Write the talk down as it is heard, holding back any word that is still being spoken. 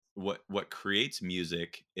what creates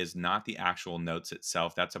music is not the actual notes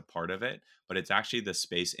itself. That's a part of it, but it's actually the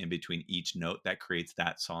space in between each note that creates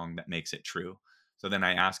that song that makes it true. So then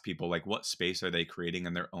I ask people, like, what space are they creating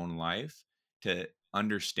in their own life to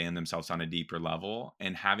understand themselves on a deeper level,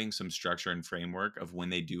 and having some structure and framework of when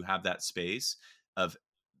they do have that space of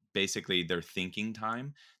basically their thinking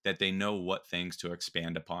time, that they know what things to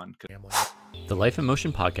expand upon. The Life in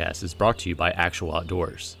Motion podcast is brought to you by Actual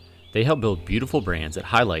Outdoors. They help build beautiful brands that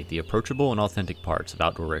highlight the approachable and authentic parts of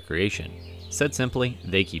outdoor recreation. Said simply,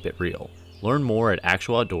 they keep it real. Learn more at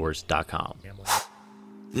actualoutdoors.com.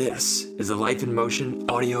 This is the Life in Motion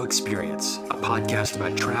audio experience, a podcast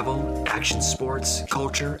about travel, action sports,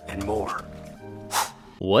 culture, and more.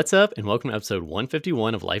 What's up, and welcome to episode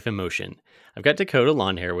 151 of Life in Motion. I've got Dacoda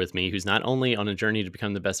Londhair with me, who's not only on a journey to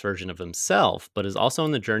become the best version of himself, but is also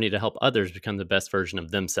on the journey to help others become the best version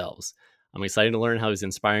of themselves. I'm excited to learn how he's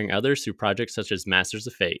inspiring others through projects such as Masters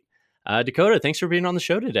of Fate. Dacoda, thanks for being on the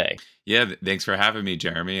show today. Yeah, thanks for having me,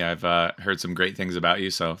 Jeremy. I've heard some great things about you,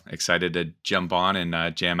 so excited to jump on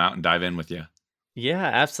and jam out and dive in with you. Yeah,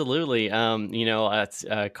 absolutely. It's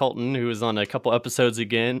Colton, who was on a couple episodes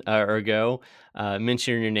ago,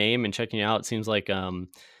 mentioning your name and checking you out. It seems like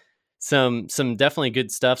some definitely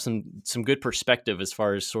good stuff, some good perspective as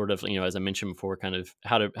far as sort of, as I mentioned before, kind of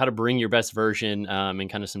how to bring your best version in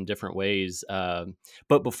kind of some different ways.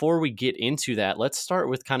 But before we get into that, let's start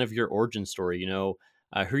with kind of your origin story.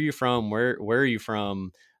 Who you're from, where are you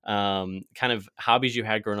from, kind of hobbies you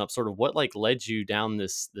had growing up, sort of what like led you down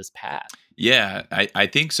this path. Yeah, I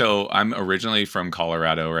think so. I'm originally from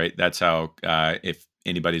Colorado, right? That's how, if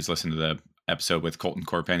anybody's listened to the episode with Colton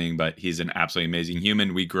Corpenning, but he's an absolutely amazing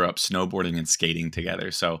human. We grew up snowboarding and skating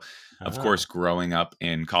together. So, of course, growing up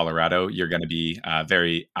in Colorado, you're going to be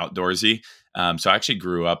very outdoorsy. So I actually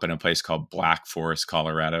grew up in a place called Black Forest,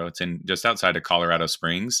 Colorado. It's in just outside of Colorado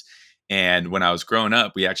Springs. And when I was growing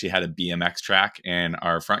up, we actually had a BMX track in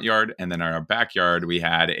our front yard. And then in our backyard, we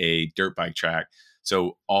had a dirt bike track.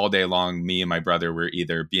 So all day long, me and my brother were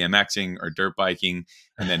either BMXing or dirt biking.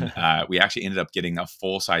 And then we actually ended up getting a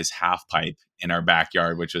full-size half pipe in our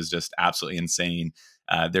backyard, which was just absolutely insane.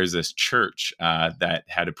 There's this church that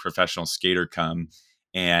had a professional skater come,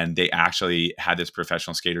 and they actually had this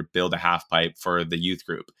professional skater build a half pipe for the youth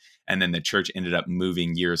group. And then the church ended up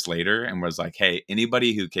moving years later and was like, hey,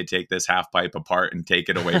 anybody who could take this half pipe apart and take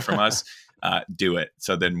it away from us, do it.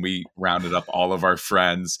 So then we rounded up all of our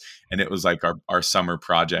friends, and it was like our summer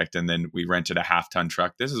project. And then we rented a 1/2-ton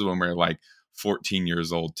truck. This is when we were like 14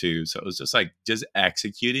 years old too. So it was just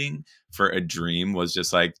executing for a dream was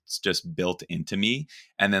just built into me.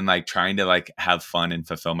 And then like trying to like have fun and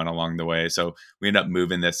fulfillment along the way. So we ended up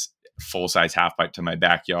moving this full-size half pipe to my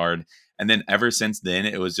backyard. And then ever since then,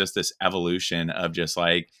 it was just this evolution of just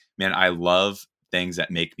like, man, I love things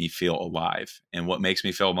that make me feel alive. And what makes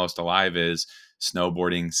me feel most alive is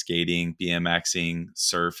snowboarding, skating, BMXing,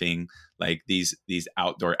 surfing, like these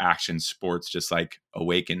outdoor action sports just like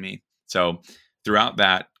awaken me. So throughout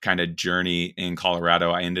that kind of journey in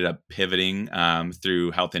Colorado, I ended up pivoting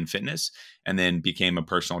through health and fitness, and then became a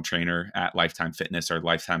personal trainer at Lifetime Fitness or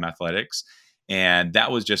Lifetime Athletics. And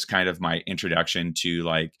that was just kind of my introduction to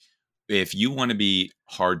like, if you want to be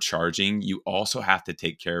hard charging, you also have to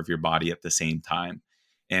take care of your body at the same time.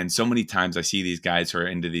 And so many times I see these guys who are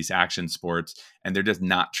into these action sports and they're just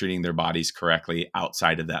not treating their bodies correctly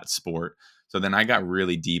outside of that sport. So then I got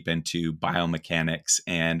really deep into biomechanics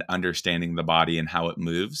and understanding the body and how it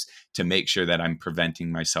moves to make sure that I'm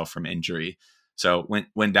preventing myself from injury. So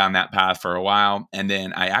went down that path for a while. And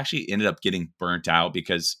then I actually ended up getting burnt out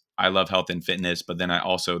because I love health and fitness, but then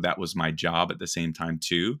that was my job at the same time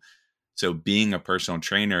too. So being a personal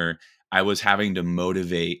trainer, I was having to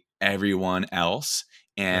motivate everyone else.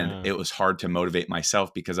 And it was hard to motivate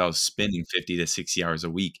myself because I was spending 50 to 60 hours a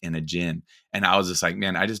week in a gym. And I was just like,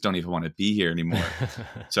 man, I just don't even want to be here anymore.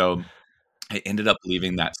 So I ended up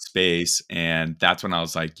leaving that space. And that's when I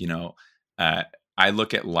was like, I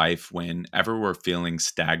look at life whenever we're feeling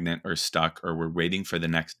stagnant or stuck, or we're waiting for the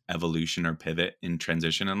next evolution or pivot in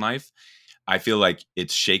transition in life. I feel like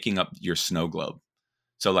it's shaking up your snow globe.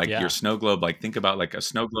 So like your snow globe, like think about like a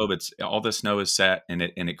snow globe, it's all the snow is set and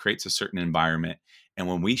it creates a certain environment. And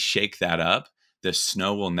when we shake that up, the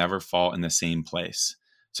snow will never fall in the same place.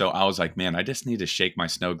 So I was like, man, I just need to shake my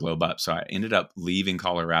snow globe up. So I ended up leaving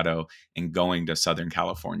Colorado and going to Southern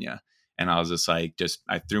California. And I was just like,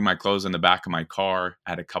 I threw my clothes in the back of my car,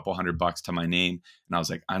 had a couple $100 to my name. And I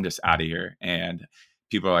was like, I'm just out of here. And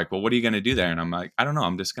people are like, well, what are you going to do there? And I'm like, I don't know.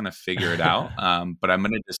 I'm just going to figure it out. But I'm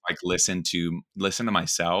going to just like listen to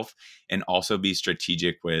myself and also be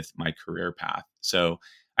strategic with my career path. So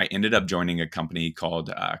I ended up joining a company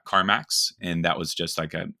called CarMax, and that was just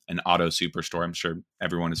like an auto superstore. I'm sure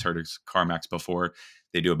everyone has heard of CarMax before.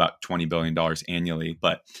 They do about $20 billion annually.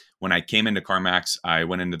 But when I came into CarMax, I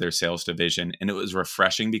went into their sales division, and it was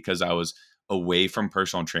refreshing because I was away from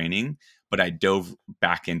personal training, but I dove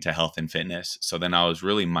back into health and fitness. So then I was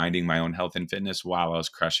really minding my own health and fitness while I was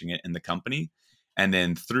crushing it in the company. And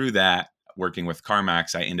then through that, working with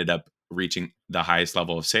CarMax, I ended up reaching the highest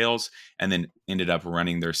level of sales, and then ended up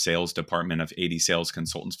running their sales department of 80 sales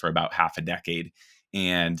consultants for about half a decade.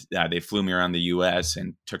 And they flew me around the US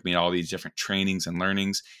and took me to all these different trainings and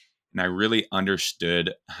learnings. And I really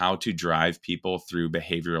understood how to drive people through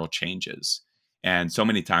behavioral changes. And so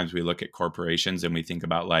many times we look at corporations and we think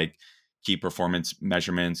about like key performance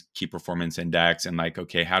measurements, key performance index, and like,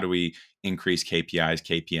 okay, how do we increase KPIs,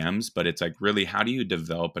 KPMs? But it's like, really, how do you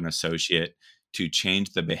develop an associate to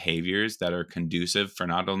change the behaviors that are conducive for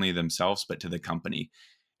not only themselves, but to the company?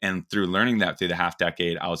 And through learning that through the half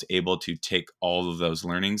decade, I was able to take all of those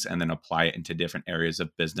learnings and then apply it into different areas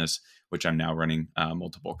of business, which I'm now running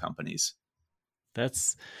multiple companies.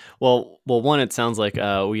 That's well. One, it sounds like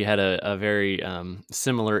we had a very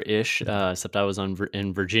similar-ish, except I was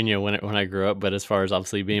in Virginia when I grew up. But as far as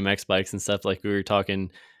obviously BMX bikes and stuff, like we were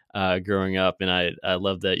talking growing up, and I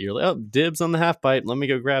love that you're like, oh, dibs on the half pipe. Let me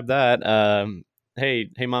go grab that. Hey,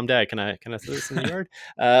 mom, dad, can I throw this in the yard?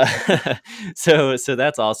 So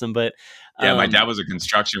that's awesome. But Yeah, my dad was a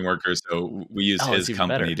construction worker, so we used oh, it's his even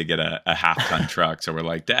company better. to get a half ton truck. So we're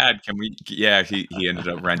like, Dad, can we? Yeah, he ended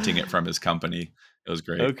up renting it from his company. It was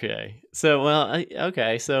great. Okay. So, well,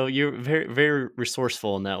 okay. So you're very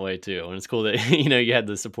resourceful in that way too, and it's cool that you had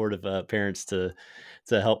the supportive parents to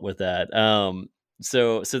help with that.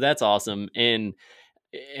 So that's awesome, and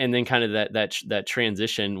then kind of that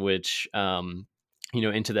transition, which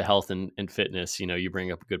into the health and fitness. You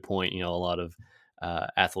bring up a good point. A lot of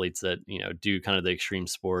athletes that do kind of the extreme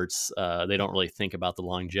sports, they don't really think about the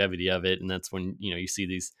longevity of it, and that's when you see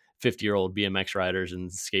these 50-year-old BMX riders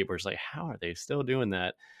and skateboarders, like, how are they still doing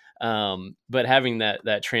that? But having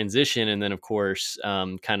that transition, and then of course,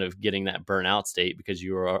 kind of getting that burnout state because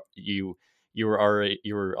you were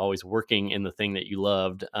always working in the thing that you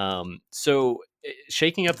loved. So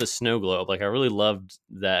shaking up the snow globe, like I really loved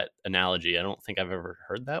that analogy. I don't think I've ever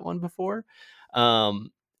heard that one before.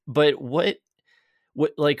 But what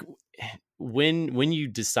like when you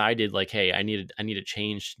decided like, hey, I need a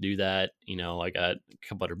change to do that, I got a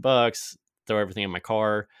couple $100, throw everything in my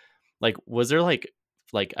car. Like, was there like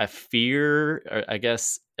a fear, or I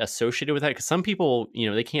guess, associated with that? Because some people,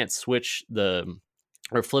 they can't switch the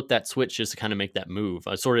or flip that switch just to kind of make that move,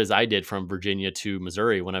 sort of as I did from Virginia to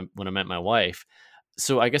Missouri when I met my wife.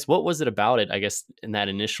 So I guess, what was it about it? I guess in that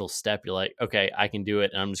initial step, you're like, okay, I can do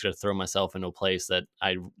it, and I'm just going to throw myself into a place that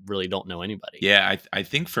I really don't know anybody. Yeah, I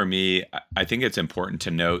think for me, I think it's important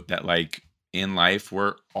to note that like in life,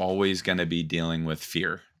 we're always going to be dealing with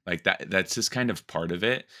fear. Like that's just kind of part of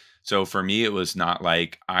it. So for me, it was not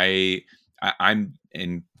like I'm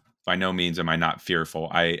in by no means am I not fearful.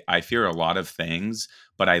 I fear a lot of things,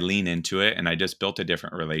 but I lean into it and I just built a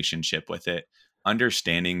different relationship with it.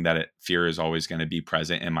 Understanding that fear is always going to be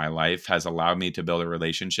present in my life has allowed me to build a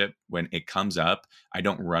relationship. When it comes up, I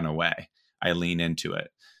don't run away. I lean into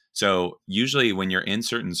it. So usually when you're in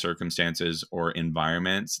certain circumstances or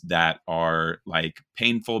environments that are like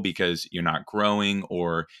painful because you're not growing,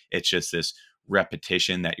 or it's just this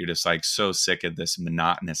repetition that you're just like so sick of this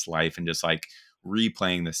monotonous life and just like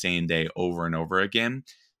replaying the same day over and over again,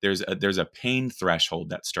 there's a pain threshold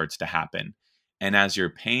that starts to happen. And as your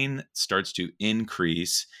pain starts to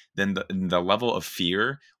increase, then the level of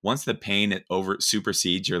fear, once the pain over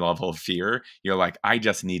supersedes your level of fear, you're like, I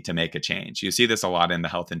just need to make a change. You see this a lot in the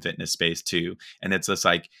health and fitness space too. And it's just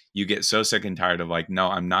like, you get so sick and tired of like, no,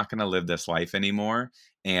 I'm not going to live this life anymore.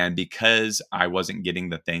 And because I wasn't getting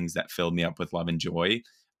the things that filled me up with love and joy,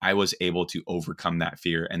 I was able to overcome that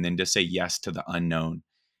fear and then just say yes to the unknown.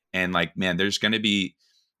 And like, man, there's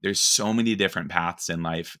so many different paths in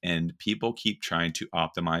life, and people keep trying to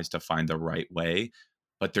optimize to find the right way,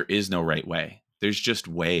 but there is no right way. There's just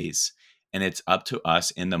ways. And it's up to us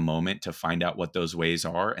in the moment to find out what those ways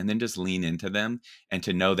are and then just lean into them, and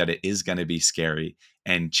to know that it is going to be scary,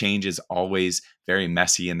 and change is always very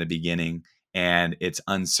messy in the beginning, and it's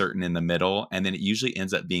uncertain in the middle, and then it usually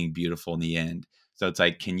ends up being beautiful in the end. So it's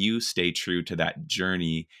like, can you stay true to that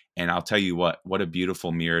journey? And I'll tell you what a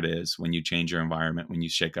beautiful mirror it is when you change your environment, when you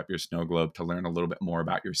shake up your snow globe to learn a little bit more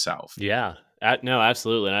about yourself. Yeah, no,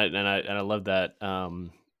 absolutely, and I love that,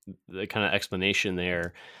 the kind of explanation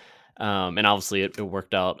there. And obviously it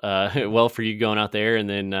worked out well for you going out there and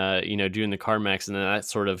then, doing the CarMax and then that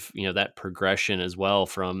sort of, that progression as well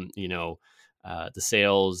from, the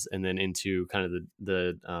sales and then into kind of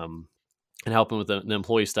and helping with the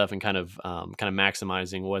employee stuff and kind of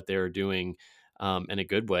maximizing what they're doing in a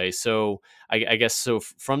good way. So I guess so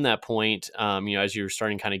from that point, as you're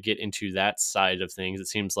starting to kind of get into that side of things, it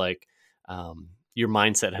seems like your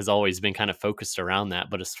mindset has always been kind of focused around that.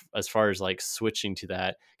 But as far as like switching to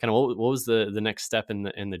that, kind of what was the next step in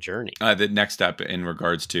the journey? The next step in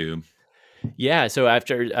regards to, Yeah, so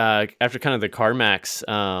after kind of the CarMax,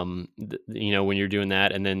 when you're doing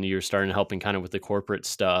that, and then you're starting helping kind of with the corporate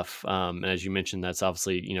stuff, and as you mentioned, that's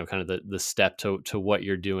obviously kind of the step to what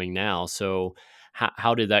you're doing now. So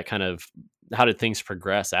how did that how did things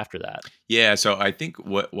progress after that? yeah. So I think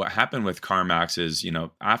what happened with CarMax is,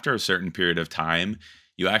 after a certain period of time,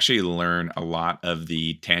 you actually learn a lot of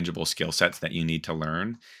the tangible skill sets that you need to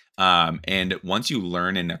learn. And once you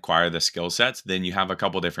learn and acquire the skill sets, then you have a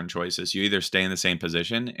couple different choices. You either stay in the same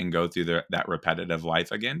position and go through that repetitive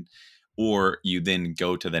life again, or you then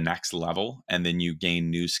go to the next level and then you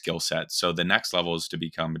gain new skill sets. So the next level is to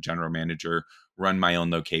become a general manager, run my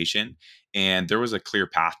own location. And there was a clear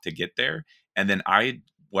path to get there. And then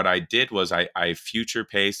what I did was I future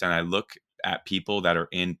paced and I look at people that are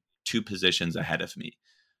in two positions ahead of me.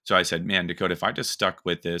 So I said, man, Dakota, if I just stuck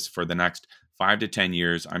with this for the next 5 to 10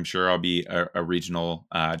 years, I'm sure I'll be a regional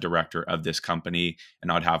director of this company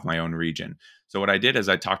and I'd have my own region. So what I did is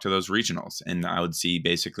I talked to those regionals and I would see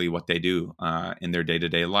basically what they do in their day to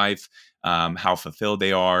day life, how fulfilled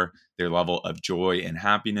they are, their level of joy and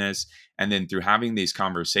happiness. And then through having these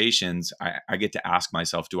conversations, I get to ask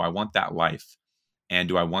myself, do I want that life? And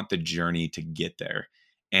do I want the journey to get there?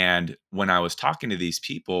 And when I was talking to these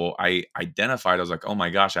people, I identified, I was like, oh my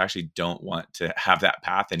gosh, I actually don't want to have that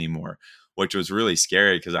path anymore, which was really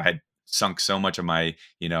scary because I had sunk so much of my,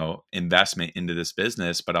 investment into this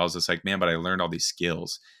business. But I was just like, man, but I learned all these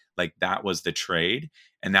skills. Like that was the trade.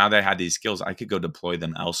 And now that I had these skills, I could go deploy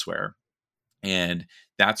them elsewhere. And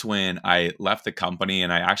that's when I left the company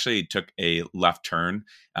and I actually took a left turn.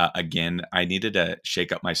 Again, I needed to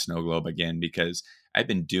shake up my snow globe again because I've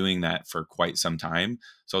been doing that for quite some time.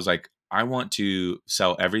 So I was like, I want to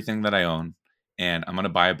sell everything that I own and I'm going to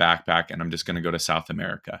buy a backpack and I'm just going to go to South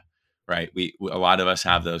America. Right. A lot of us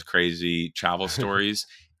have those crazy travel stories.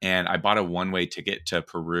 And I bought a one-way ticket to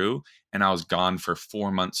Peru and I was gone for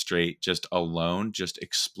 4 months straight, just alone, just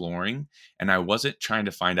exploring. And I wasn't trying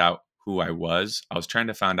to find out who I was trying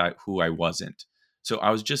to find out who I wasn't. So I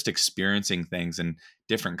was just experiencing things in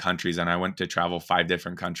different countries and I went to travel 5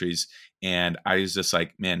 different countries and I was just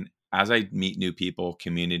like, man, as I meet new people,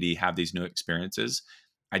 community, have these new experiences,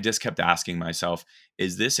 I just kept asking myself,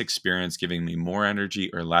 is this experience giving me more energy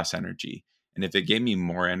or less energy? And if it gave me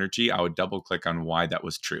more energy, I would double click on why that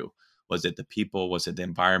was true. Was it the people? Was it the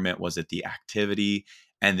environment? Was it the activity?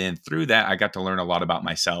 And then through that, I got to learn a lot about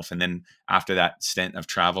myself. And then after that stint of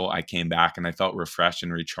travel, I came back and I felt refreshed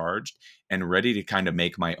and recharged and ready to kind of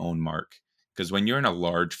make my own mark. Because when you're in a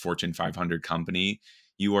large Fortune 500 company,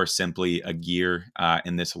 you are simply a gear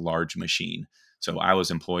in this large machine. So I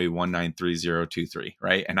was employee 193023,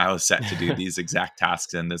 right? And I was set to do these exact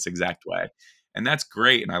tasks in this exact way. And that's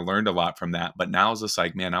great. And I learned a lot from that. But now it's just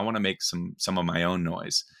like, man, I want to make some of my own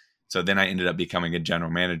noise. So then I ended up becoming a general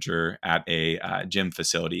manager at a gym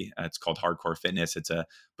facility. It's called Hardcore Fitness. It's a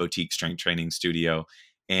boutique strength training studio.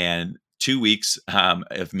 And 2 weeks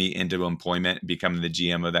of me into employment, becoming the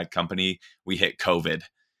GM of that company, we hit COVID.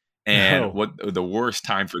 And No. what the worst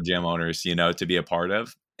time for gym owners, to be a part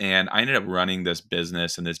of. And I ended up running this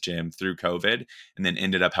business and this gym through COVID, and then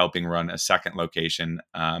ended up helping run a second location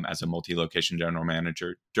as a multi-location general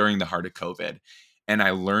manager during the heart of COVID. And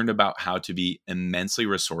I learned about how to be immensely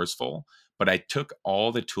resourceful. But I took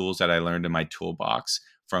all the tools that I learned in my toolbox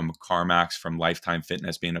from CarMax, from Lifetime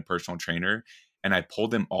Fitness, being a personal trainer, and I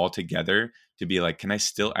pulled them all together to be like, can I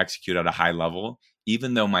still execute at a high level,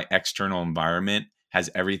 even though my external environment has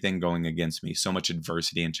everything going against me, so much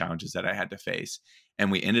adversity and challenges that I had to face. And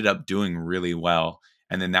we ended up doing really well.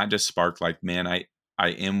 And then that just sparked like, man, I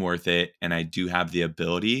am worth it and I do have the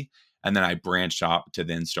ability. And then I branched out to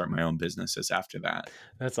then start my own businesses after that.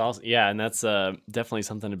 That's awesome. Yeah, and that's definitely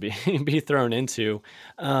something to be be thrown into.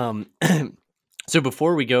 Um, so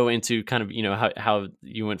before we go into kind of how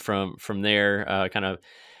you went from there,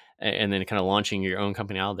 and then kind of launching your own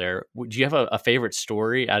company out there, do you have a favorite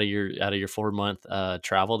story out of your 4 month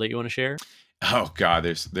travel that you want to share? Oh God,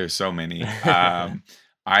 there's so many.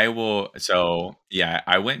 I will. So yeah,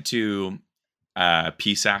 I went to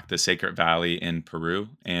Pisac, the Sacred Valley in Peru,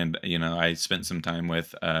 and I spent some time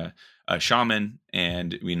with a shaman,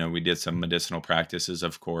 and we did some medicinal practices,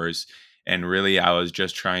 of course. And really, I was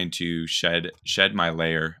just trying to shed my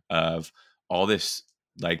layer of all this,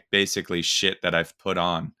 like basically shit that I've put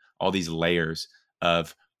on, all these layers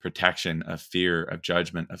of protection, of fear, of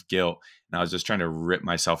judgment, of guilt, and I was just trying to rip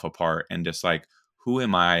myself apart and just like, who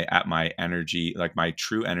am I at my energy, like my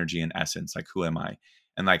true energy and essence, like who am I?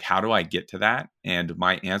 And like, how do I get to that? And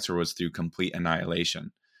my answer was through complete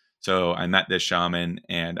annihilation. So I met this shaman,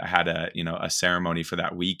 and I had a ceremony for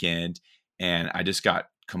that weekend, and I just got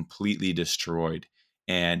completely destroyed.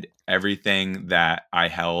 And everything that I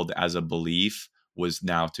held as a belief was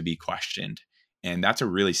now to be questioned. And that's a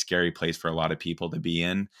really scary place for a lot of people to be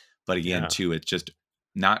in. But again, Yeah. too, it's just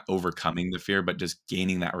not overcoming the fear, but just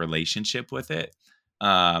gaining that relationship with it.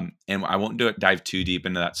 And I won't dive too deep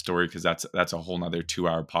into that story because that's a whole nother 2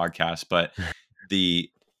 hour podcast. But the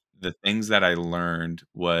the things that I learned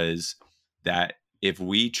was that if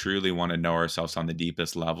we truly want to know ourselves on the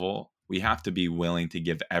deepest level, we have to be willing to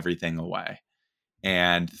give everything away.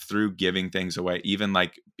 And through giving things away, even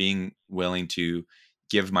like being willing to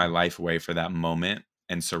give my life away for that moment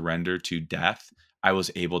and surrender to death, I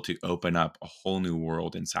was able to open up a whole new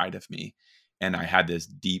world inside of me. And I had this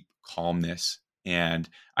deep calmness. And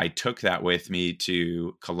I took that with me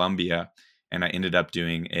to Colombia, and I ended up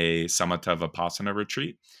doing a Samatha Vipassana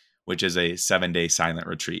retreat, which is a 7 day silent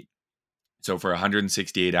retreat. So for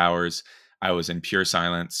 168 hours, I was in pure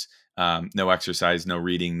silence, no exercise, no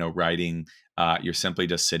reading, no writing. You're simply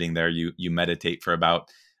just sitting there. You meditate for about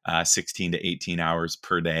 16 to 18 hours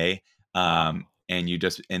per day, and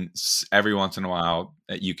every once in a while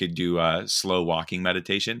you could do a slow walking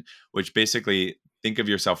meditation, which basically think of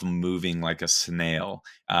yourself moving like a snail,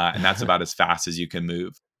 and that's about as fast as you can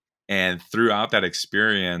move. And throughout that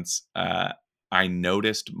experience, I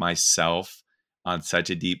noticed myself on such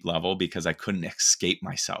a deep level because I couldn't escape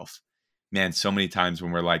myself. Man, so many times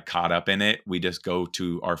when we're like caught up in it, we just go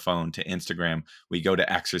to our phone, to Instagram, we go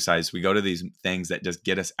to exercise, we go to these things that just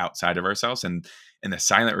get us outside of ourselves. And in the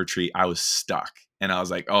silent retreat, I was stuck, and I was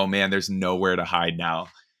like, oh man, there's nowhere to hide now.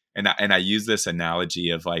 And I use this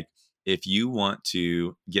analogy of like, if you want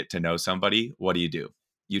to get to know somebody, what do?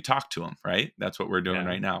 You talk to them, right? That's what we're doing Yeah.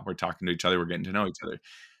 right now. We're talking to each other, we're getting to know each other.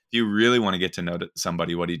 If you really want to get to know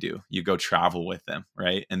somebody, what do? You go travel with them,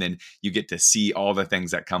 right? And then you get to see all the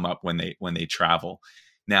things that come up when they travel.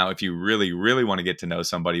 Now, if you really, really want to get to know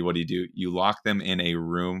somebody, what do? You lock them in a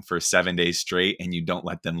room for 7 days straight, and you don't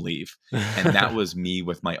let them leave. And that was me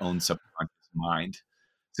with my own subconscious mind.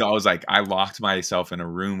 So I was like, I locked myself in a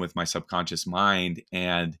room with my subconscious mind.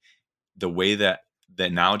 And the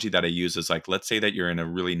analogy that I use is like, let's say that you're in a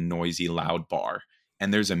really noisy, loud bar,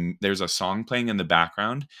 and there's a song playing in the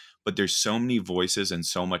background, but there's so many voices and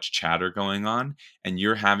so much chatter going on, and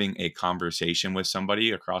you're having a conversation with somebody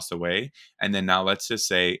across the way, and then now let's just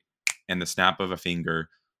say, in the snap of a finger,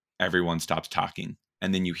 everyone stops talking,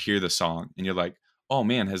 and then you hear the song, and you're like, oh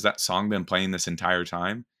man, has that song been playing this entire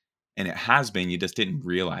time? And it has been, you just didn't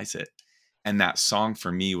realize it. And that song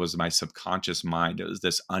for me was my subconscious mind. It was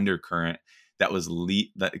this undercurrent that was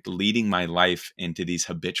leading my life into these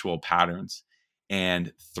habitual patterns.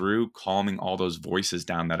 And through calming all those voices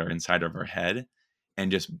down that are inside of our head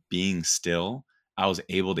and just being still, I was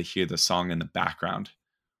able to hear the song in the background,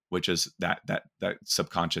 which is that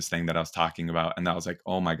subconscious thing that I was talking about. And I was like,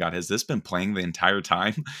 oh my God, has this been playing the entire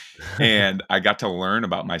time? And I got to learn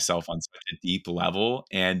about myself on such a deep level.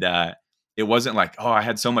 And it wasn't like, oh, I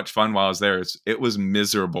had so much fun while I was there. It was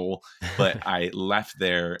miserable, but I left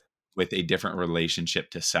there with a different relationship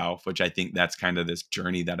to self, which I think that's kind of this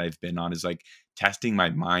journey that I've been on, is like testing my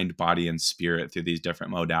mind, body, and spirit through these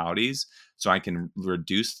different modalities so I can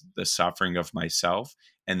reduce the suffering of myself,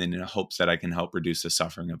 and then in hopes that I can help reduce the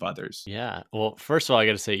suffering of others. Yeah. Well, first of all, I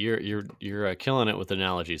got to say you're killing it with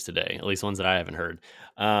analogies today, at least ones that I haven't heard.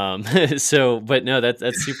 But no,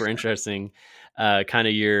 that's super interesting. Kind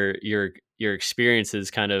of your experiences,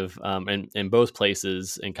 kind of in both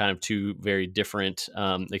places, and kind of two very different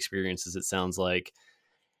experiences. It sounds like,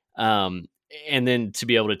 um, and then to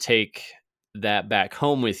be able to take that back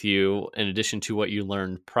home with you, in addition to what you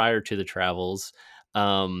learned prior to the travels,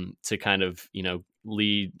 to kind of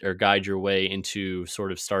lead or guide your way into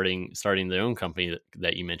sort of starting their own company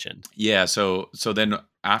that you mentioned. Yeah, so then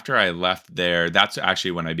after I left there, that's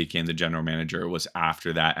actually when I became the general manager. It was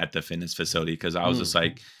after that at the fitness facility, because I was just Mm.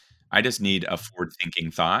 like, I just need a forward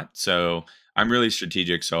thinking thought. So I'm really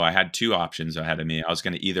strategic. So I had two options ahead of me. I was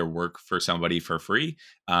going to either work for somebody for free,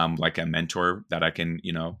 like a mentor that I can,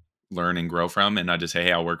 learn and grow from. And I just say,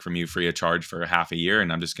 hey, I'll work from you free of charge for half a year,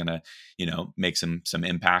 and I'm just gonna, make some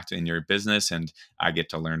impact in your business, and I get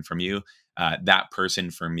to learn from you. That person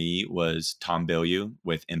for me was Tom Bilyeu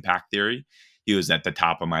with Impact Theory. He was at the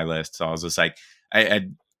top of my list. So I was just like, I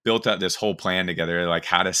built out this whole plan together, like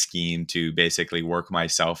how to scheme to basically work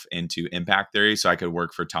myself into Impact Theory so I could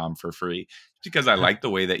work for Tom for free, because I like the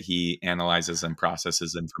way that he analyzes and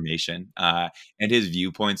processes information, and his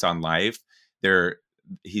viewpoints on life. They're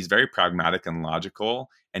He's very pragmatic and logical,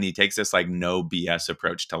 and he takes this like no BS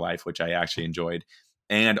approach to life, which I actually enjoyed.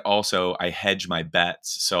 And also, I hedge my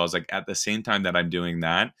bets. So I was like, at the same time that I'm doing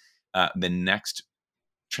that, the next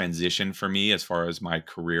transition for me as far as my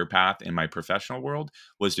career path in my professional world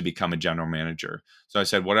was to become a general manager. So I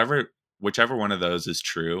said, whichever one of those is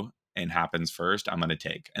true and happens first, I'm going to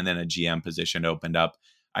take. And then a GM position opened up.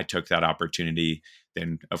 I took that opportunity.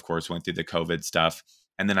 Then, of course, went through the COVID stuff.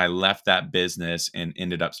 And then I left that business and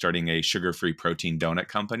ended up starting a sugar-free protein donut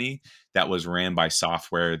company that was ran by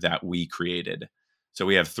software that we created. So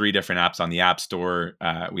we have 3 different apps on the App Store.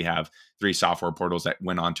 We have 3 software portals that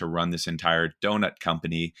went on to run this entire donut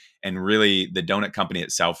company. And really, the donut company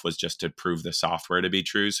itself was just to prove the software to be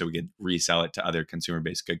true so we could resell it to other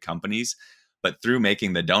consumer-based good companies. But through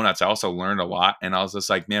making the donuts, I also learned a lot. And I was just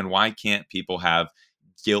like, man, why can't people have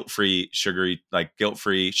guilt-free,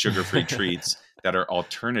 sugar-free treats that are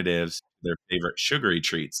alternatives to their favorite sugary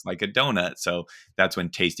treats, like a donut? So that's when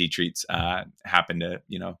Tasty Treats happened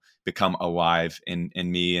to, become alive in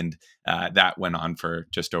me, and that went on for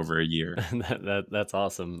just over a year. That's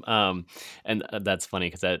awesome. And that's funny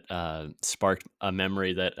because that sparked a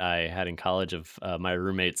memory that I had in college of my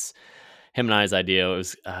roommates. Him and I's idea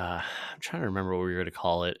was, I'm trying to remember what we were going to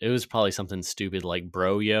call it. It was probably something stupid like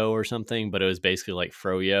Bro-Yo or something, but it was basically like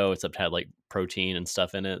Fro-Yo, except had like protein and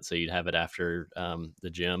stuff in it. So you'd have it after the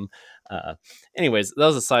gym. Uh, Anyways, that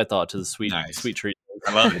was a side thought to the Nice. sweet treat.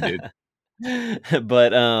 I love it, dude.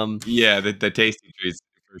 But Yeah, the Tasty Treats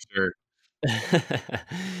for sure.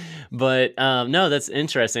 but no, that's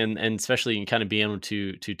interesting, and especially in kind of being able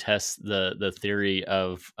to test the theory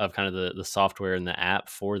of kind of the software and the app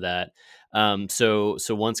for that. So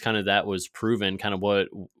once kind of that was proven, kind of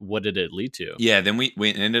what did it lead to? Yeah, then we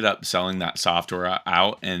ended up selling that software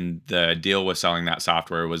out, and the deal with selling that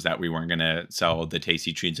software was that we weren't going to sell the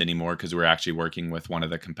Tasty Treats anymore because we were actually working with one of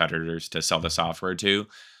the competitors to sell the software to.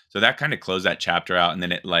 So that kind of closed that chapter out, and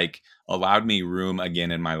then it like allowed me room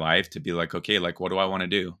again in my life to be like, okay, like what do I want to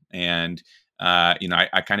do? And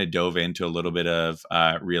I kind of dove into a little bit of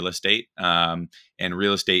real estate, and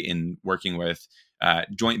real estate in working with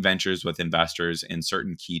joint ventures with investors in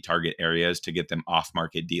certain key target areas to get them off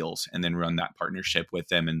market deals, and then run that partnership with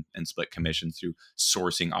them, and split commissions through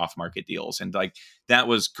sourcing off market deals. And like that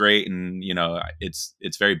was great. And,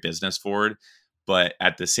 it's very business forward. But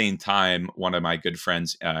at the same time, one of my good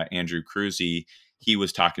friends, Andrew Cruzy, he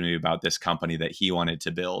was talking to me about this company that he wanted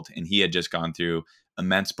to build. And he had just gone through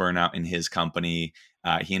immense burnout in his company.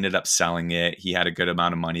 He ended up selling it. He had a good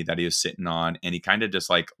amount of money that he was sitting on, and he kind of just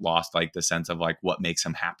like lost like the sense of like what makes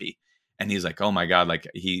him happy. And he's like, oh my God, like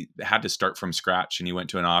he had to start from scratch, and he went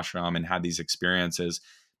to an ashram and had these experiences.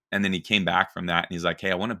 And then he came back from that, and he's like,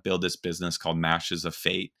 hey, I want to build this business called Mashes of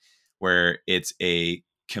Fate, where it's a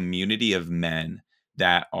community of men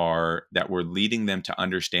that we're leading them to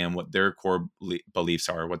understand what their core beliefs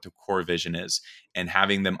are, what the core vision is, and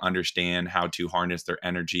having them understand how to harness their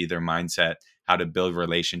energy, their mindset, how to build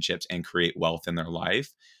relationships and create wealth in their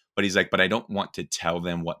life. But he's like, but I don't want to tell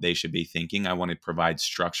them what they should be thinking. I want to provide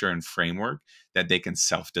structure and framework that they can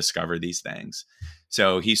self-discover these things.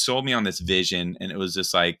 So he sold me on this vision, and it was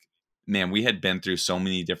just like, man, we had been through so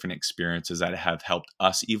many different experiences that have helped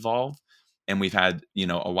us evolve. And we've had,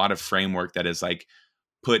 a lot of framework that is like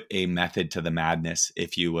put a method to the madness,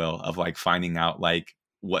 if you will, of like finding out like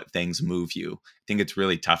what things move you. I think it's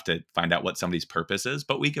really tough to find out what somebody's purpose is,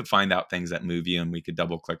 but we could find out things that move you, and we could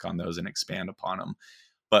double click on those and expand upon them.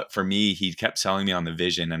 But for me, he kept selling me on the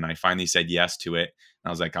vision, and I finally said yes to it. And I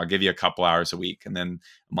was like, I'll give you a couple hours a week. And then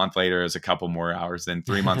a month later, it was a couple more hours. Then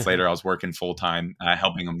 3 months later, I was working full time,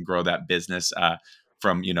 helping him grow that business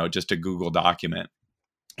from, just a Google document.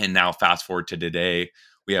 And now fast forward to today,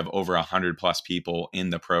 we have over 100 plus people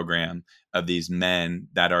in the program of these men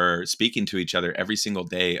that are speaking to each other every single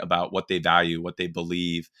day about what they value, what they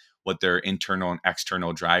believe, what their internal and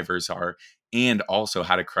external drivers are, and also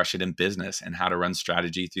how to crush it in business and how to run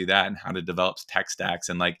strategy through that and how to develop tech stacks.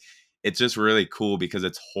 And like, it's just really cool because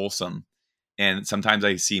it's wholesome. And sometimes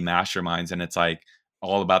I see masterminds and it's like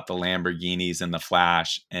all about the Lamborghinis and the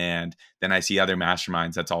flash. And then I see other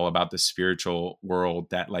masterminds that's all about the spiritual world,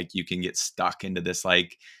 that like you can get stuck into this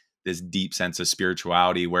like this deep sense of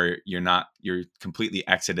spirituality where you're completely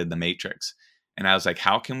exited the matrix. And I was like,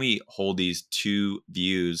 how can we hold these two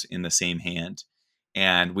views in the same hand?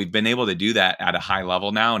 And we've been able to do that at a high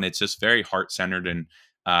level now. And it's just very heart centered and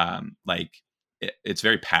it's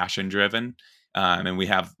very passion driven. And we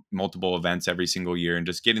have multiple events every single year, and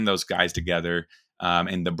just getting those guys together.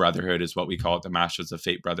 And the brotherhood is what we call it, the Masters of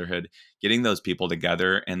Fate Brotherhood, getting those people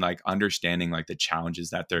together and like understanding like the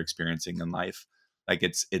challenges that they're experiencing in life. Like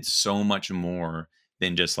it's so much more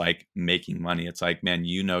than just like making money. It's like, man,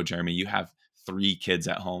 Jeremy, you have 3 kids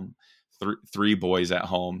at home, three boys at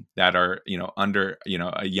home that are, under,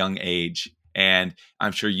 a young age. And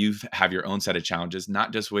I'm sure you have your own set of challenges,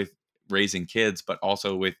 not just with raising kids, but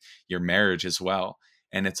also with your marriage as well.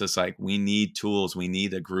 And it's just like, we need tools. We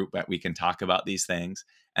need a group that we can talk about these things.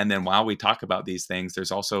 And then while we talk about these things,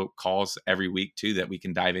 there's also calls every week too, that we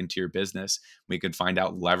can dive into your business. We could find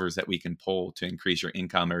out levers that we can pull to increase your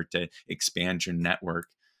income or to expand your network.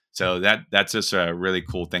 So that's just a really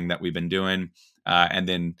cool thing that we've been doing. And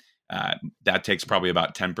then that takes probably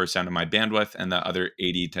about 10% of my bandwidth, and the other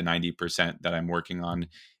 80 to 90% that I'm working on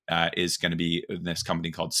is going to be in this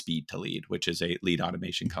company called Speed to Lead, which is a lead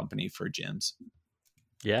automation company for gyms.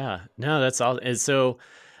 Yeah, no, that's all. And so,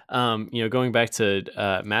 going back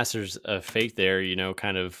to Masters of Fate, there,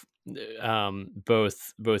 kind of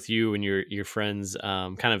both you and your friends,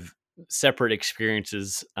 kind of separate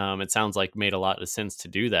experiences. It sounds like made a lot of sense to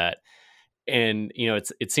do that, and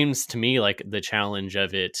it seems to me like the challenge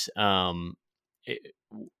of it,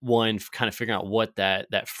 one, kind of figuring out what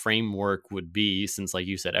that framework would be, since like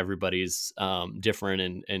you said, everybody's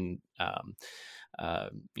different and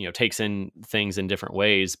takes in things in different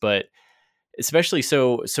ways, but especially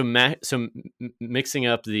mixing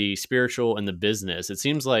up the spiritual and the business, it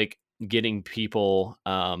seems like getting people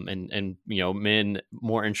and men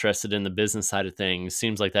more interested in the business side of things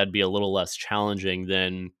seems like that'd be a little less challenging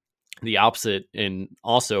than the opposite, and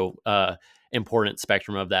also important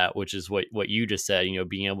spectrum of that, which is what you just said,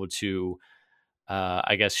 being able to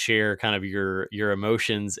I guess share kind of your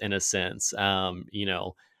emotions in a sense.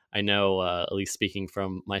 I know, at least speaking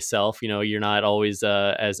from myself, you're not always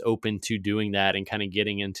as open to doing that and kind of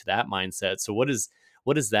getting into that mindset. So what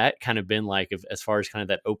has that kind of been like, as far as kind of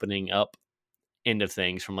that opening up end of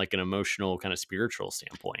things from like an emotional kind of spiritual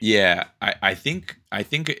standpoint? Yeah, I think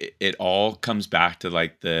it all comes back to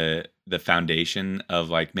like the foundation of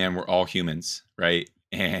like, man, we're all humans, right?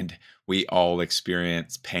 And we all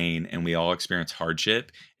experience pain and we all experience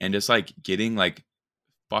hardship, and just like getting like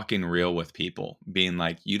fucking real with people, being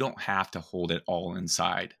like, you don't have to hold it all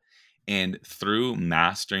inside. And through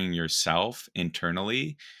mastering yourself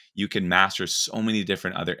internally, you can master so many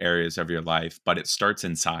different other areas of your life, but it starts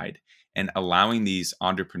inside. And allowing these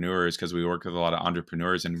entrepreneurs, because we work with a lot of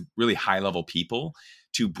entrepreneurs and really high level people,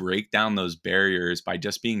 to break down those barriers by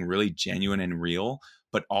just being really genuine and real,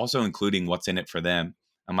 but also including what's in it for them.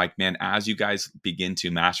 I'm like, man, as you guys begin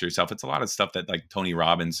to master yourself, it's a lot of stuff that like Tony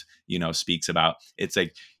Robbins, speaks about. It's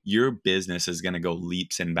like your business is going to go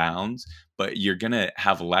leaps and bounds, but you're going to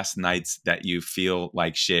have less nights that you feel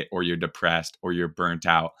like shit, or you're depressed, or you're burnt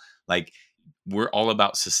out. Like, we're all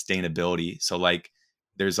about sustainability. So like,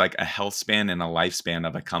 there's like a health span and a lifespan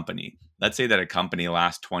of a company. Let's say that a company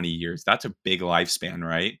lasts 20 years. That's a big lifespan,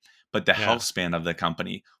 right? But the Yeah. health span of the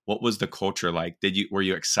company, what was the culture like? Were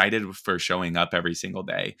you excited for showing up every single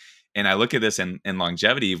day? And I look at this in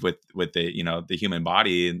longevity with the human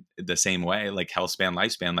body the same way, like health span,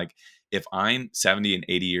 lifespan. Like, if I'm 70 and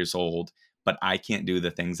 80 years old, but I can't do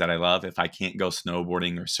the things that I love, if I can't go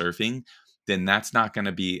snowboarding or surfing, then that's not going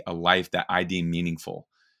to be a life that I deem meaningful.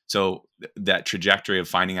 So that trajectory of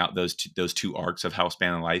finding out those two arcs of health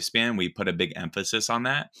span and lifespan, we put a big emphasis on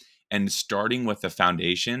that. And starting with the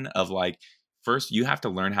foundation of like, first, you have to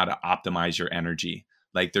learn how to optimize your energy.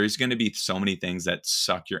 Like, there's going to be so many things that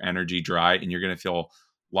suck your energy dry, and you're going to feel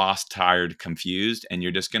lost, tired, confused, and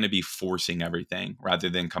you're just going to be forcing everything rather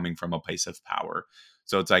than coming from a place of power.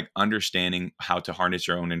 So it's like understanding how to harness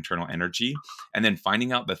your own internal energy, and then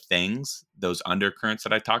finding out the things, those undercurrents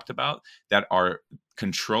that I talked about, that are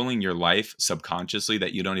controlling your life subconsciously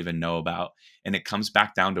that you don't even know about. And it comes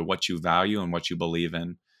back down to what you value and what you believe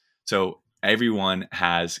in. So everyone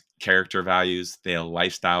has character values, they have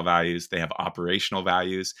lifestyle values, they have operational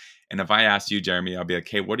values. And if I asked you, Jeremy, I'll be like,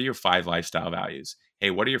 hey, what are your 5 lifestyle values?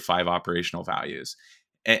 Hey, what are your 5 operational values?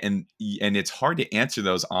 And it's hard to answer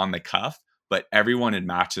those on the cuff, but everyone in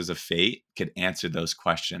Matches of Fate could answer those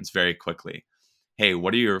questions very quickly. Hey,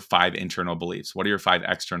 what are your 5 internal beliefs? What are your 5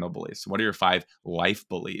 external beliefs? What are your 5 life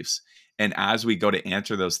beliefs? And as we go to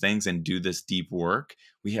answer those things and do this deep work,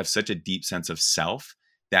 we have such a deep sense of self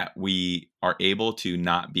that we are able to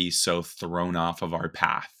not be so thrown off of our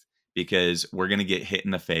path, because we're going to get hit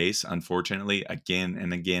in the face, unfortunately, again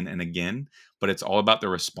and again and again. But it's all about the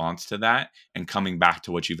response to that and coming back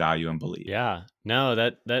to what you value and believe. Yeah, no,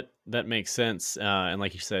 that makes sense. And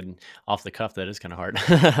like you said, off the cuff, that is kind of hard.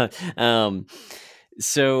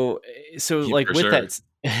 So like For with that,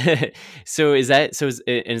 sure. is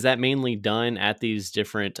that mainly done at these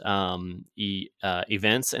different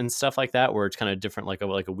events and stuff like that, where it's kind of different, like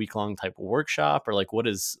a week long type of workshop, or like what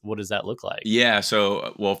does that look like? Yeah.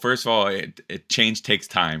 So, well, first of all, change takes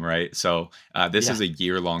time, right? So, this Yeah. is a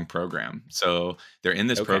year-long program. So they're in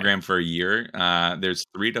this Okay. program for a year. There's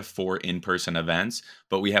 3 to 4 in-person events,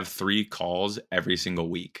 but we have 3 calls every single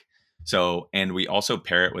week. So, and we also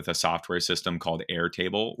pair it with a software system called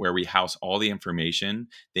Airtable, where we house all the information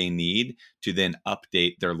they need to then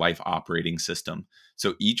update their life operating system.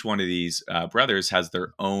 So each one of these brothers has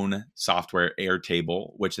their own software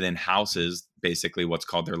Airtable, which then houses basically what's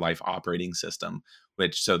called their life operating system.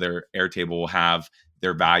 Which, so their Airtable will have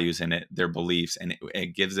their values in it, their beliefs, and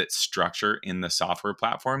it gives it structure in the software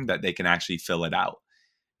platform that they can actually fill it out.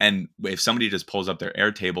 And if somebody just pulls up their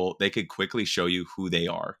Airtable, they could quickly show you who they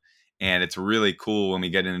are. And it's really cool when we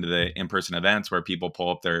get into the in-person events where people pull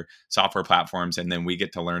up their software platforms, and then we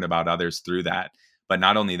get to learn about others through that. But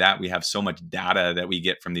not only that, we have so much data that we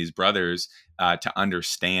get from these brothers to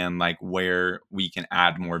understand like where we can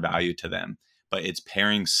add more value to them. But it's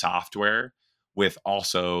pairing software with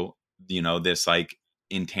also, this like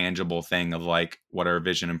intangible thing of like what our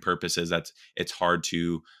vision and purpose is. That's It's hard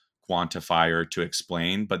to quantify or to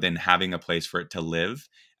explain, but then having a place for it to live.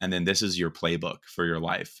 And then this is your playbook for your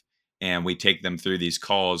life. And we take them through these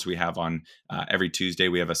calls we have on every Tuesday.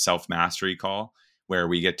 We have a self mastery call where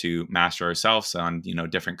we get to master ourselves on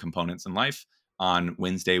different components in life. On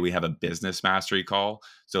Wednesday, we have a business mastery call.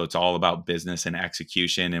 So it's all about business and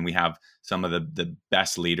execution. And we have some of the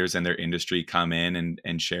best leaders in their industry come in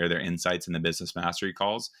and share their insights in the business mastery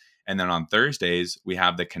calls. And then on Thursdays, we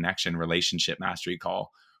have the connection relationship mastery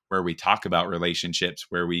call, where we talk about relationships,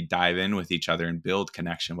 where we dive in with each other and build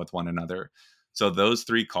connection with one another. So those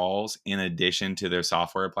 3 calls, in addition to their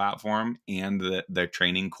software platform and the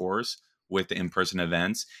training course with the in-person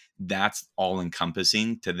events, that's all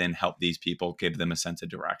encompassing to then help these people, give them a sense of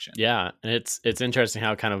direction. Yeah, and it's interesting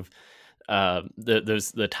how kind of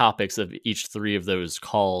the topics of each three of those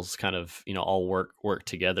calls kind of all work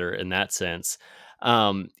together in that sense.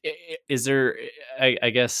 Is there, I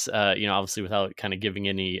guess, obviously without kind of giving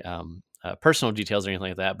any personal details or anything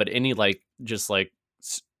like that, but any like just like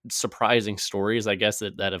surprising stories, I guess,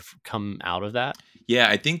 that have come out of that? Yeah,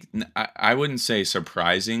 I think I wouldn't say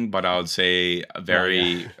surprising, but I would say a Well, yeah.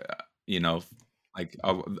 very, you know, like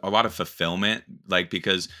a lot of fulfillment, like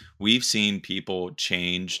because we've seen people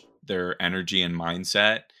change their energy and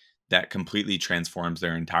mindset that completely transforms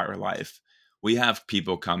their entire life. We have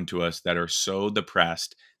people come to us that are so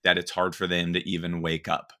depressed that it's hard for them to even wake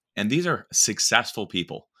up. And these are successful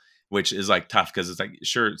people, which is like tough because it's like,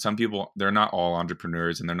 sure, some people, they're not all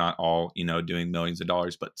entrepreneurs and they're not all, doing millions of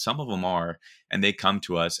dollars, but some of them are. And they come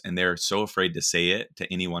to us and they're so afraid to say it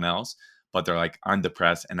to anyone else. But they're like, I'm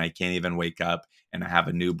depressed and I can't even wake up, and I have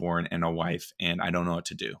a newborn and a wife and I don't know what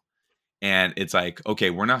to do. And it's like,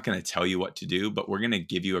 okay, we're not going to tell you what to do, but we're going to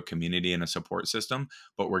give you a community and a support system,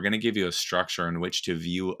 but we're going to give you a structure in which to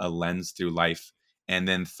view a lens through life. And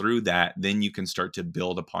then through that, then you can start to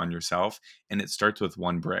build upon yourself. And it starts with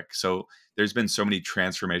one brick. So there's been so many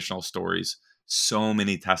transformational stories, so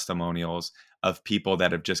many testimonials of people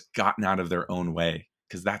that have just gotten out of their own way,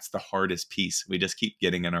 because that's the hardest piece. We just keep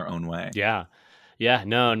getting in our own way. Yeah. Yeah,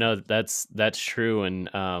 no, that's true,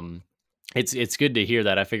 and it's good to hear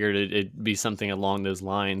that. I figured it'd be something along those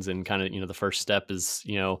lines, and kind of the first step is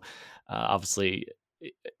obviously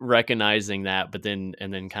recognizing that, but then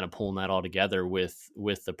kind of pulling that all together with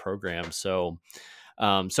the program. So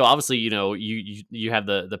obviously you have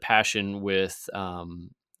the passion with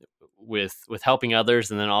helping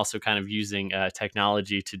others, and then also kind of using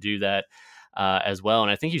technology to do that as well.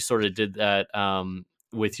 And I think you sort of did that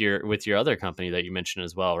with your other company that you mentioned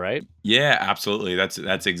as well, right? Yeah, absolutely.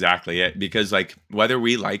 That's exactly it. Because like whether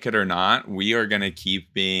we like it or not, we are going to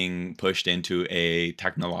keep being pushed into a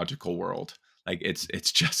technological world. Like it's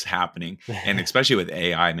just happening. And especially with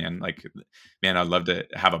AI, man. Like man, I'd love to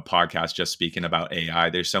have a podcast just speaking about AI.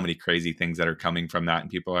 There's so many crazy things that are coming from that, and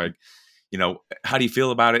people are like, how do you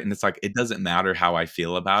feel about it? And it's like it doesn't matter how I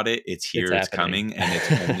feel about it. It's It's here, it's happening. coming, and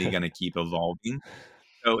it's only going to keep evolving.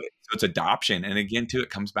 So it's adoption, and again, too,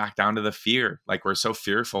 it comes back down to the fear. Like, we're so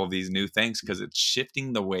fearful of these new things because it's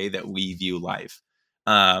shifting the way that we view life.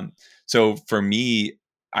 So for me,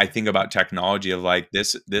 I think about technology of like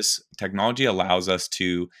this technology allows us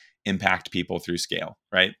to impact people through scale,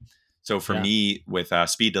 right? So for Yeah. me, with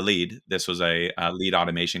Speed to Lead, this was a lead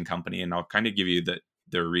automation company, and I'll kind of give you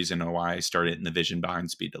the reason why I started and the vision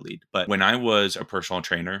behind Speed to Lead. But when I was a personal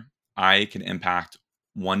trainer, I can impact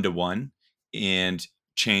one to one and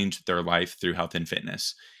change their life through health and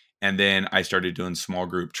fitness. And then I started doing small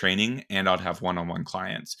group training, and I'd have one-on-one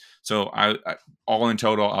clients. So I all in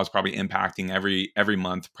total, I was probably impacting every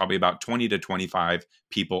month, probably about 20 to 25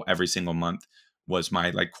 people every single month was my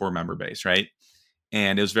like core member base, right?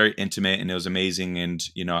 And it was very intimate and it was amazing. And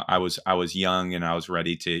I was young and I was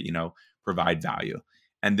ready to provide value.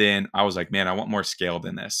 And then I was like, man, I want more scale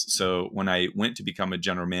than this. So when I went to become a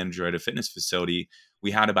general manager at a fitness facility,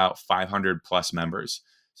 we had about 500 plus members.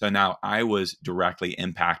 So now I was directly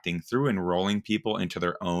impacting through enrolling people into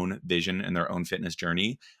their own vision and their own fitness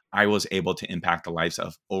journey. I was able to impact the lives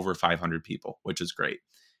of over 500 people, which is great.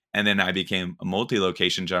 And then I became a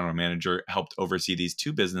multi-location general manager, helped oversee these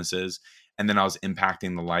two businesses, and then I was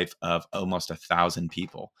impacting the life of almost 1,000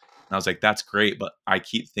 people. And I was like, that's great, but I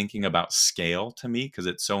keep thinking about scale to me because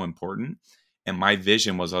it's so important. And my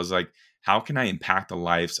vision was, I was like, how can I impact the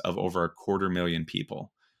lives of over 250,000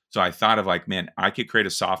 people? So I thought of like, man, I could create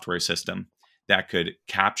a software system that could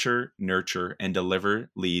capture, nurture, and deliver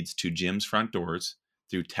leads to gyms' front doors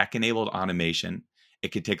through tech-enabled automation. It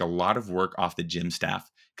could take a lot of work off the gym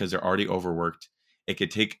staff because they're already overworked. It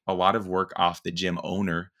could take a lot of work off the gym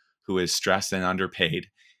owner who is stressed and underpaid.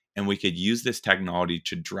 And we could use this technology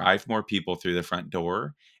to drive more people through the front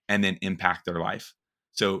door and then impact their life.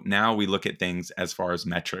 So now we look at things as far as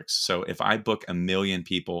metrics. So if I book 1 million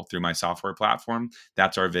people through my software platform,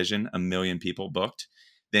 that's our vision, 1 million people booked,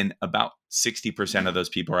 then about 60% of those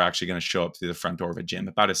people are actually going to show up through the front door of a gym,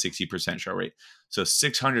 about a 60% show rate. So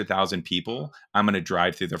 600,000 people I'm going to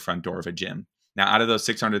drive through the front door of a gym. Now, out of those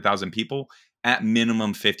 600,000 people, at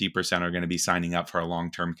minimum 50% are going to be signing up for a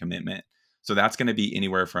long-term commitment. So that's going to be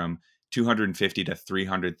anywhere from 250 to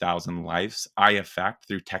 300,000 lives I affect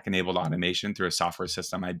through tech-enabled automation through a software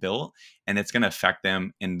system I built. And it's going to affect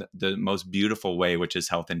them in the most beautiful way, which is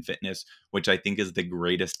health and fitness, which I think is the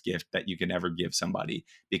greatest gift that you can ever give somebody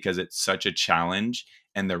because it's such a challenge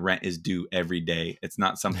and the rent is due every day. It's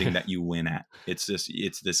not something that you win at. It's this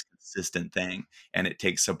consistent thing. And it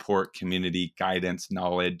takes support, community, guidance,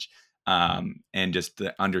 knowledge, and just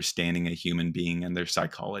the understanding a human being and their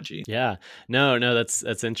psychology. Yeah. No, that's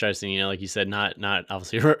interesting. Like you said, not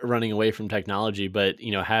obviously running away from technology, but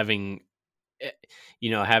eh, having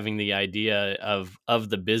the idea of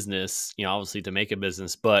the business, obviously to make a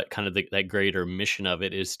business, but kind of that greater mission of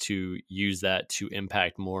it is to use that to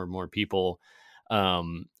impact more and more people,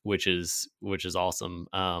 which is awesome.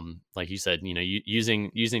 Like you said,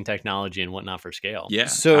 using technology and whatnot for scale. Yeah,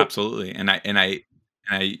 So absolutely. And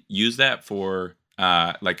I use that for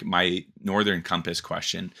like my Northern Compass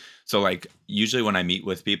question. So like usually when I meet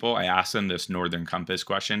with people, I ask them this Northern Compass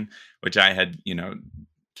question, which I had,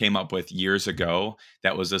 came up with years ago.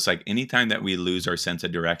 That was just like anytime that we lose our sense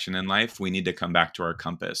of direction in life, we need to come back to our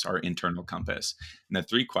compass, our internal compass. And the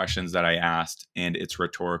three questions that I asked, and it's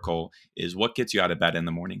rhetorical, is what gets you out of bed in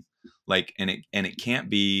the morning? Like, and it can't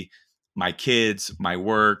be my kids, my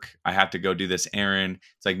work, I have to go do this errand.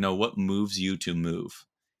 It's like, no, what moves you to move?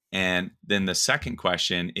 And then the second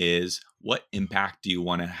question is, what impact do you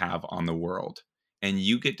want to have on the world? And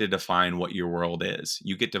you get to define what your world is.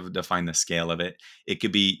 You get to define the scale of it. It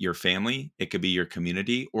could be your family, it could be your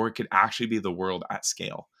community, or it could actually be the world at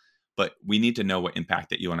scale. But we need to know what impact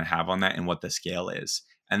that you want to have on that and what the scale is.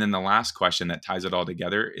 And then the last question that ties it all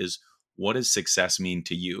together is, what does success mean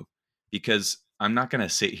to you? Because I'm not going to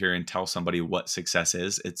sit here and tell somebody what success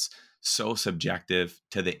is. It's so subjective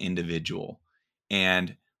to the individual.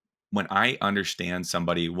 And when I understand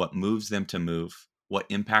somebody, what moves them to move, what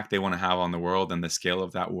impact they want to have on the world and the scale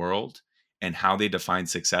of that world, and how they define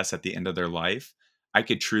success at the end of their life, I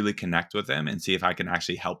could truly connect with them and see if I can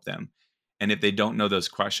actually help them. And if they don't know those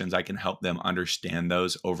questions, I can help them understand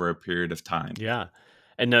those over a period of time. yeah,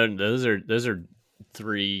 and no, those are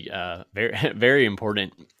three very very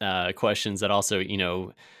important questions that also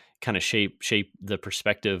kind of shape the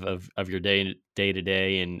perspective of your day to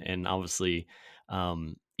day, and obviously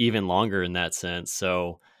even longer in that sense.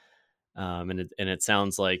 So and it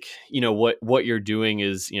sounds like what you're doing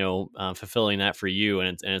is fulfilling that for you,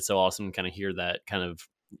 and it's so awesome to kind of hear that kind of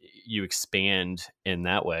you expand in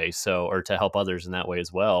that way, so or to help others in that way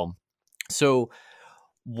as well. So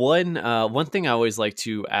one thing I always like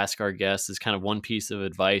to ask our guests is kind of one piece of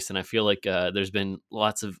advice, and I feel like there's been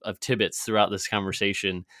lots of tidbits throughout this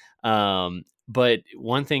conversation. But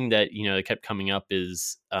one thing that that kept coming up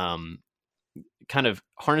is kind of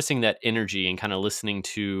harnessing that energy and kind of listening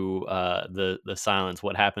to the silence,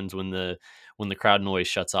 what happens when the crowd noise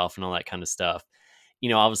shuts off and all that kind of stuff.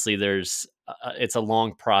 Obviously there's it's a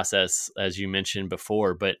long process, as you mentioned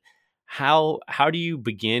before, but how do you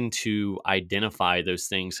begin to identify those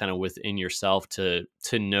things kind of within yourself to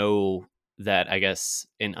know that, I guess,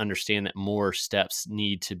 and understand that more steps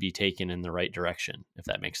need to be taken in the right direction, if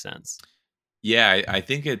that makes sense? Yeah, I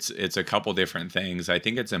think it's a couple different things. I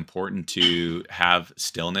think it's important to have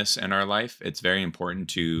stillness in our life. It's very important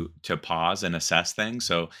to pause and assess things.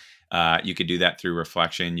 So you could do that through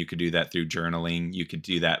reflection. You could do that through journaling. You could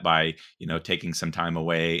do that by taking some time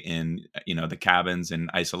away in the cabins in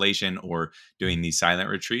isolation or doing these silent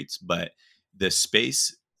retreats. But the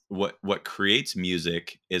space, what creates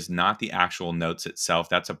music is not the actual notes itself.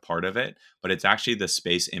 That's a part of it, but it's actually the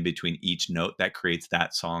space in between each note that creates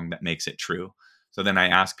that song that makes it true. So then I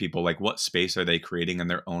ask people, like, what space are they creating in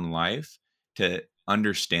their own life to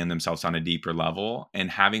understand themselves on a deeper level,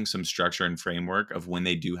 and having some structure and framework of when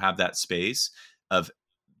they do have that space of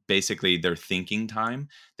basically their thinking time,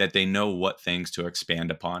 that they know what things to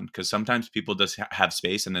expand upon. Because sometimes people just have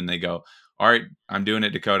space and then they go, all right, I'm doing it,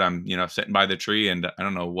 Dakota. I'm sitting by the tree and I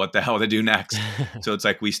don't know what the hell to do next. So it's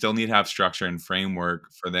like we still need to have structure and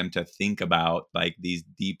framework for them to think about like these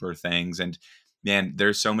deeper things. And man,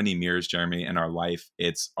 there's so many mirrors, Jeremy, in our life.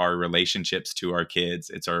 It's our relationships to our kids,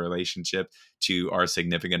 it's our relationship to our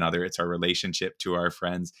significant other, it's our relationship to our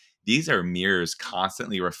friends. These are mirrors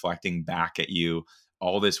constantly reflecting back at you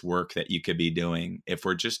all this work that you could be doing if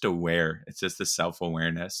we're just aware. It's just the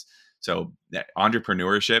self-awareness. So that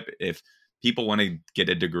entrepreneurship, if people want to get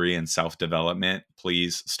a degree in self-development,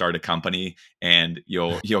 please start a company and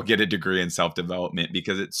you'll get a degree in self-development,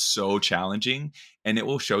 because it's so challenging, and it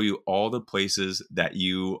will show you all the places that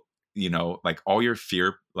like all your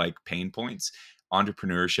fear, like pain points.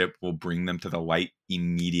 Entrepreneurship will bring them to the light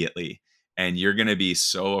immediately, and you're going to be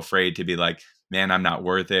so afraid to be like, man, I'm not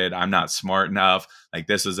worth it, I'm not smart enough, like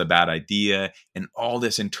this is a bad idea, and all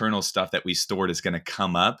this internal stuff that we stored is going to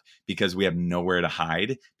come up because we have nowhere to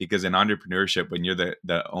hide. Because in entrepreneurship, when you're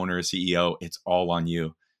the owner or CEO, it's all on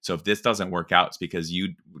you. So if this doesn't work out, it's because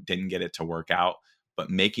you didn't get it to work out. But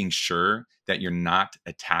making sure that you're not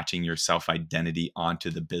attaching your self identity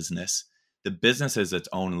onto the business. The business is its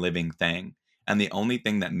own living thing, and the only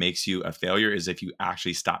thing that makes you a failure is if you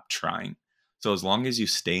actually stop trying. So as long as you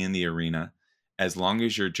stay in the arena, as long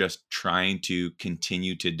as you're just trying to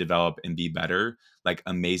continue to develop and be better, like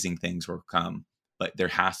amazing things will come. But there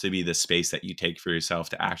has to be the space that you take for yourself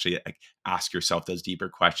to actually like ask yourself those deeper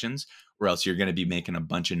questions, or else you're going to be making a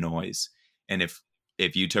bunch of noise. And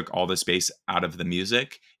if you took all the space out of the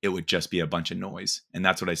music, it would just be a bunch of noise. And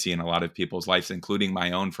that's what I see in a lot of people's lives, including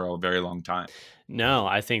my own, for a very long time. No,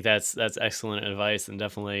 I think that's excellent advice, and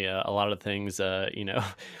definitely a lot of things.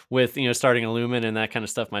 With starting a Lumen and that kind of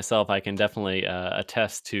stuff myself, I can definitely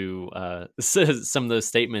attest to some of those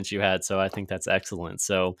statements you had. So I think that's excellent.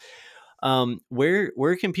 So,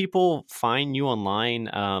 where can people find you online,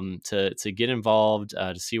 to get involved,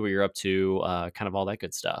 to see what you're up to, kind of all that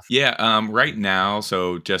good stuff? Yeah, right now,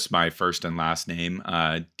 so just my first and last name,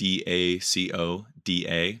 Dacoda,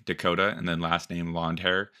 Dakota, and then last name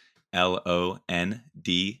Londhair, Londhair.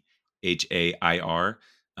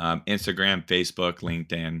 Instagram, Facebook,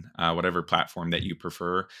 LinkedIn, whatever platform that you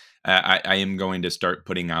prefer. I am going to start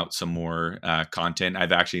putting out some more content.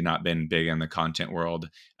 I've actually not been big in the content world,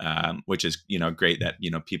 which is great that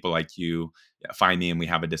people like you find me and we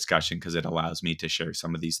have a discussion, because it allows me to share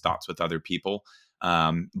some of these thoughts with other people.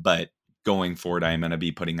 But going forward, I am going to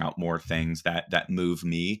be putting out more things that move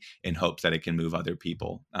me in hopes that it can move other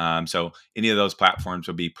people. So any of those platforms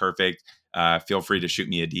would be perfect. Feel free to shoot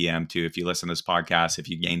me a DM too if you listen to this podcast, if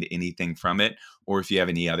you gained anything from it, or if you have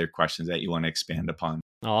any other questions that you want to expand upon.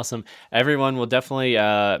 Awesome. Everyone will definitely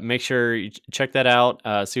make sure you check that out.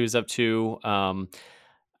 See who's up to.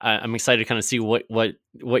 I'm excited to kind of see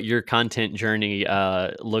what your content journey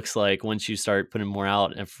looks like once you start putting more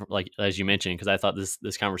out, and like as you mentioned, because I thought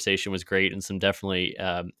this conversation was great and some definitely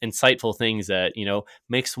insightful things that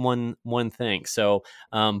makes one think. So,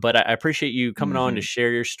 but I appreciate you coming on to Mhm.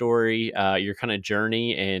 share your story, your kind of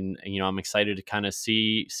journey, and I'm excited to kind of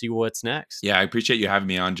see what's next. Yeah, I appreciate you having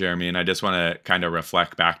me on, Jeremy. And I just want to kind of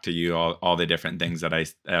reflect back to you all the different things that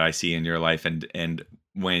I see in your life. And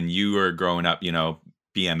when you were growing up,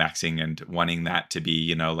 BMXing and wanting that to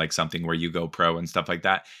be, like something where you go pro and stuff like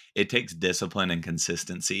that, it takes discipline and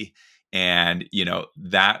consistency. And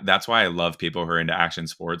that's why I love people who are into action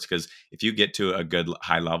sports, because if you get to a good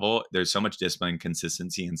high level, there's so much discipline,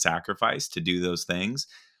 consistency, and sacrifice to do those things.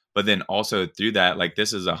 But then also through that, like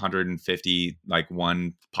this is 150, like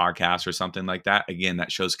one podcast or something like that. Again,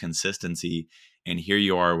 that shows consistency. And here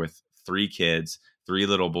you are with 3 kids, 3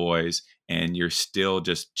 little boys, and you're still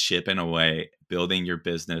just chipping away, building your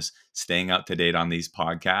business, staying up to date on these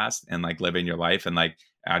podcasts and like living your life. And like,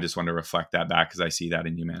 I just want to reflect that back because I see that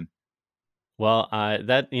in you, man. Well,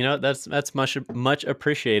 that's much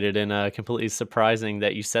appreciated, and completely surprising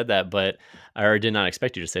that you said that, but or did not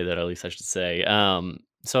expect you to say that. At least I should say.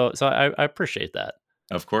 So I appreciate that.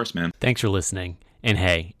 Of course, man. Thanks for listening. And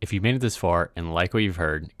hey, if you made it this far and like what you've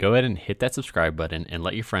heard, go ahead and hit that subscribe button and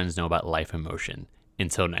let your friends know about Life in Motion.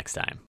 Until next time.